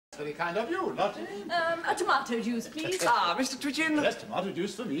very kind of you, Lottie. A tomato juice, please. Mr. Twitchen. Yes, tomato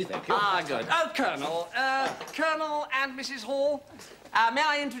juice for me, thank you. Good. Oh, Colonel. Colonel and Mrs. Hall, may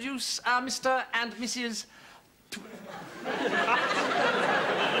I introduce Mr. and Mrs.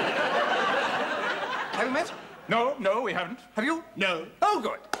 Have you met? No, we haven't. Have you? No. Oh,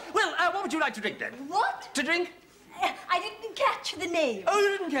 good. Well, what would you like to drink, then? What? To drink? I didn't catch the name. Oh, you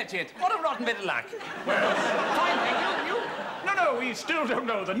didn't catch it. What a rotten bit of luck. Well, Fine, thank you. no, we still don't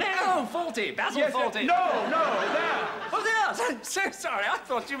know the name. Oh, Fawlty. Basil Yes, Fawlty. No, there. Oh, there. So sorry. I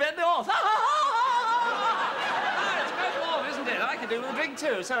thought you meant north. It's quite warm, isn't it? I could do with a drink,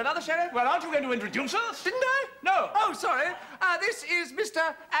 too. So, another sherry? Well, aren't you going to introduce us? Didn't I? No. Oh, sorry. This is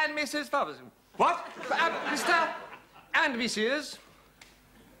Mr. and Mrs. Fawlty. What? Mr. and Mrs.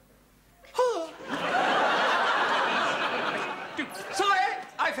 Sorry,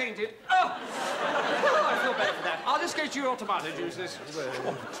 I fainted. Oh, I feel better for that. I'll just get you your tomato juices.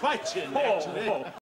 Quite chill, actually.